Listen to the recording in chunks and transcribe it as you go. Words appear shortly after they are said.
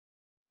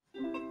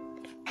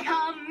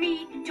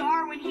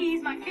Darwin,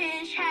 he's my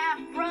fish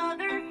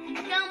half-brother.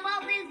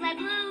 Gumball is my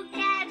blue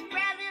cat's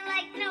brother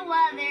like no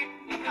other.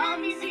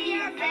 Come you see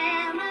our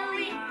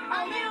family,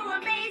 a new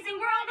amazing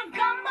world of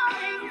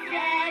Gumball in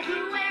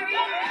February.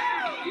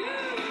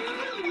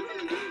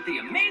 The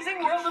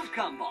Amazing World of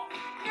Gumball.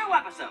 New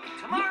episode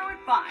tomorrow at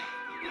 5.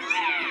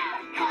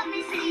 Come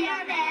and see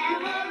our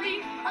family,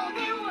 a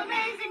new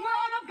amazing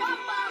world of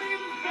Gumball in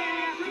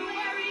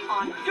February.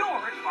 On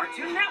your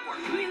Cartoon Network.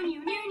 New, new,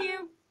 new,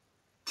 new.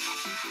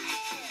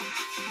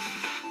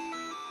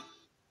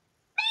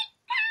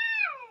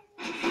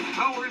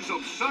 Powers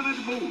of Sun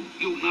and Moon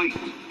unite.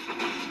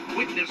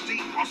 Witness the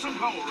awesome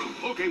power of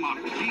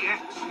Pokemon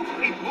GX,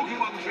 a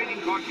Pokemon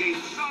trading card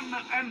game Sun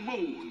and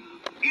Moon.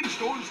 In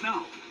stores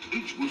now.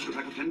 Each booster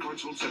pack of 10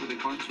 cards sold separately.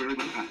 Cards vary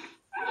by pack.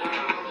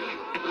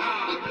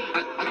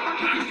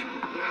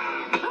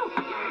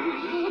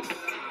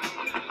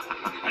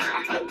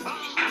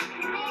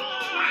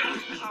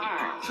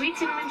 Sweet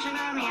cinnamon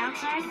sugar on the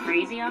outside,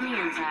 crazy on the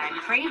inside.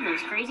 Crave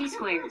those crazy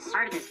squares.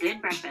 Part of this good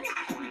breakfast.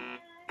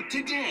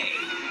 Today,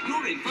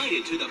 you're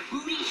invited to the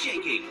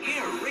booty-shaking,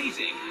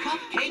 hair-raising,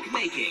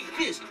 cupcake-making,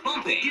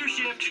 fist-bumping,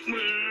 Gearshift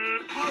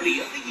Party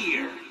of the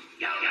Year.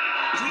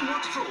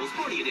 DreamWorks Trolls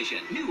Party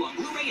Edition, new on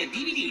Blu-ray and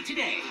DVD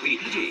today.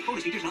 Rated PG.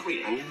 Bonus features not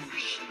rated. Oh,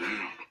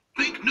 snap.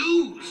 Big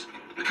news!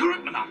 The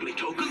current Monopoly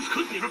tokens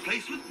could be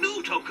replaced with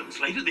new tokens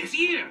later this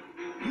year.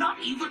 Not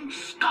even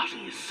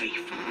Scotty is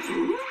safe.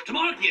 To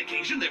mark the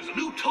occasion, there's a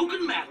new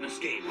Token Madness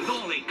game with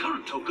all 8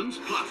 current tokens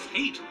plus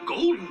 8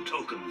 golden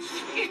tokens.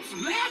 It's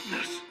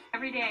madness!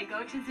 Every day I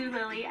go to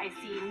Zulily, I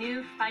see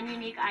new, fun,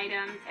 unique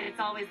items, and it's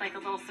always like a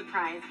little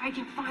surprise. I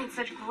can find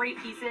such great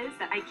pieces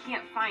that I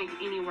can't find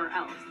anywhere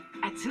else.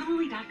 At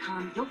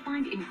Zulily.com, you'll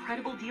find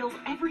incredible deals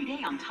every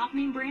day on top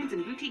name brands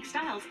and boutique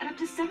styles at up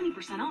to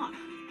 70% off.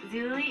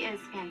 Zulily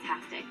is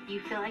fantastic. You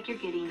feel like you're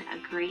getting a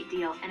great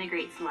deal and a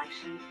great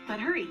selection.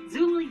 But hurry,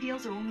 Zulily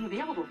deals are only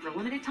available for a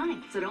limited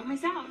time, so don't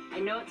miss out. I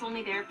know it's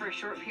only there for a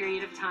short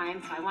period of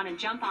time, so I want to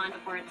jump on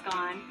before it's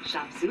gone.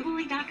 Shop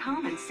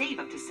Zulily.com and save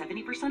up to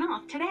 70%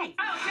 off today.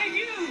 I'll save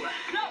you!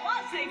 No,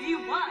 I'll save you.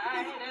 What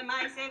am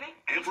I saving?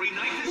 Every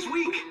night this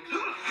week,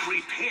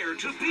 prepare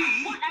to be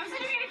What? I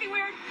wasn't doing anything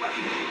weird.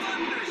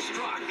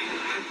 thunderstruck.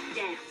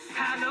 Dance.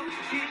 Hello,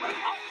 kid.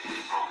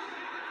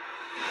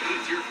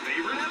 With your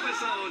favorite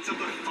episodes of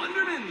the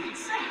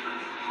Thundermans.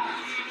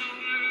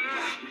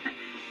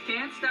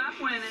 Can't stop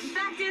winning. In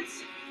fact,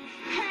 it's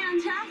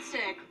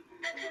fantastic.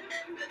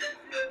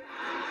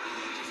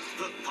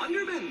 The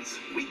Thundermans,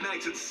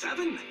 weeknights at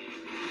 7.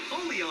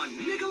 Only on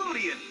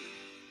Nickelodeon.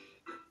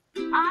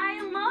 I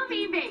love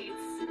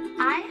Ebates.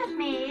 I have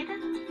made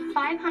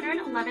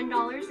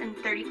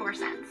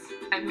 $511.34.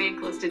 I've made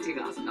close to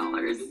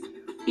 $2,000.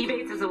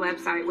 Ebates is a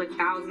website with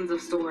thousands of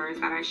stores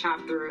that I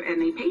shop through,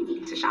 and they pay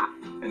me to shop.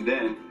 And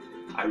then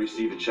I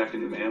receive a check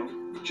in the mail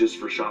just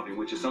for shopping,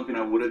 which is something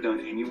I would have done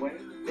anyway.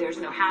 There's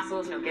no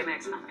hassles, no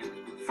gimmicks, nothing.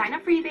 Sign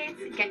up for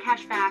Ebates, get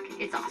cash back.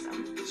 It's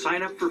awesome.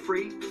 Sign up for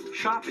free,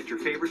 shop at your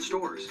favorite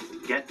stores,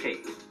 get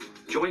paid.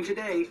 Join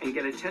today and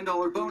get a $10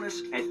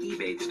 bonus at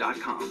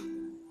ebates.com.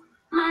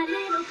 My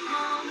little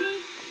pony,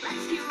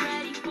 let's get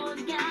ready for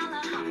the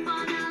gala. Hop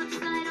on up,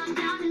 slide on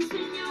down and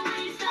spin your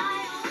way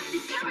style.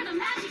 Discover the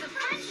magic of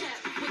friendship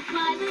with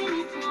My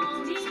Little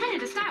Pony. Spin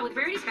into style with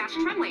Verity's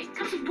Fashion Runway.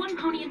 Comes with one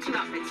pony and 2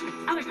 outfits.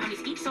 Other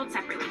ponies each sold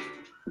separately.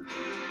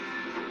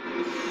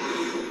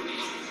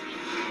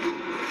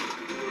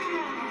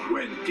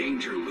 When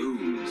danger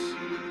looms,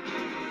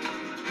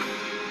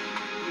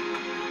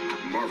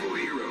 Marvel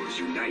heroes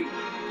unite.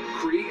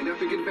 Create an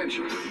epic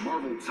adventure with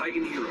Marvel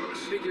Titan Heroes.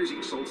 Figures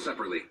each sold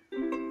separately.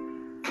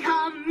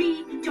 Come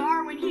meet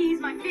Darwin, he's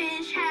my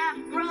fish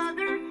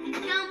half-brother.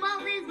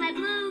 Gumball is my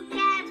blue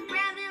cat's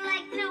brother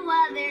like no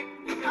other.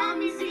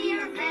 Come you see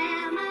our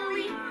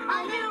family,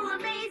 a new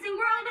amazing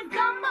world of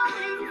Gumball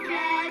in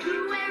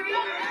February.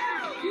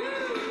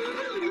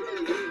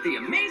 The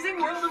Amazing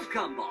World of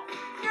Gumball.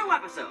 New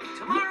episode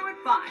tomorrow at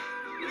 5.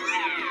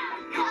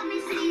 Come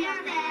and see our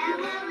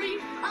family,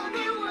 a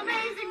new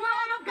amazing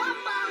world of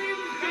Gumball in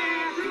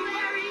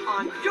February.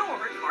 On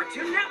your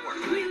Cartoon Network.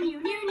 New, new,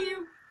 new,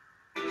 new.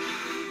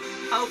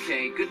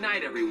 Okay, good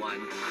night,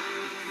 everyone.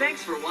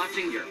 Thanks for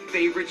watching your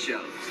favorite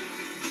shows.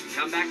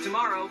 Come back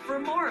tomorrow for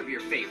more of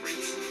your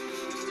favorites.